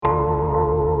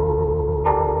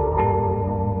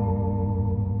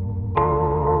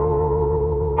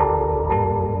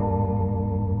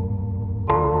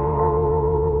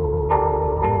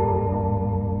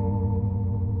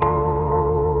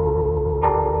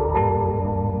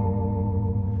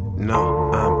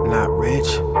rich,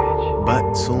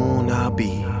 but soon I'll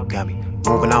be. Got me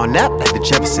moving on up like the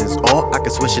Jeffersons, or I can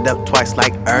switch it up twice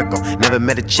like Urkel. Never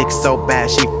met a chick so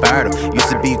bad she fertile. Used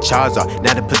to be Charizard,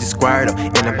 now the pussy Squirtle.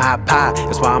 And I'm high pie,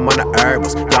 that's why I'm on the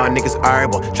herbals. Y'all niggas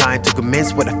herbal, trying to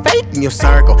commence with a fake in your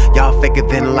circle. Y'all faker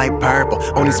than light purple.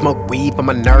 Only smoke weed for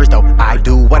my nerves though. I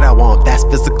do what I want, that's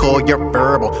physical, you're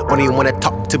verbal. Only wanna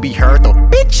talk to be heard though.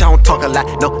 Bitch, I don't talk a lot,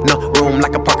 no room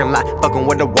like a parking lot. Fucking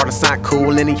with the water sign,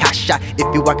 cool, any hot shot. If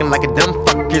you walking like a dumb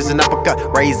fuck, here's an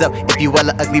uppercut. Raise up, if you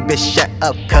a ugly bitch, shut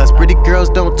up. Cause pretty girls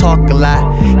don't talk a lot.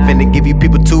 Finna give you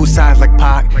people two sides like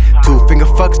Pac. Two finger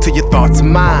fucks to your thoughts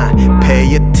and mine.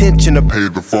 Pay attention or pay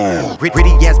the phone.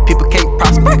 Pretty ass people can't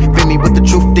prosper. Feel me with the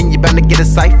truth, then you bound to get a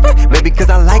cipher. Maybe cause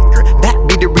I like her, that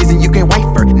be the reason you can't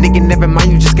wife her. Nigga, never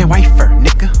mind, you just can't wife her.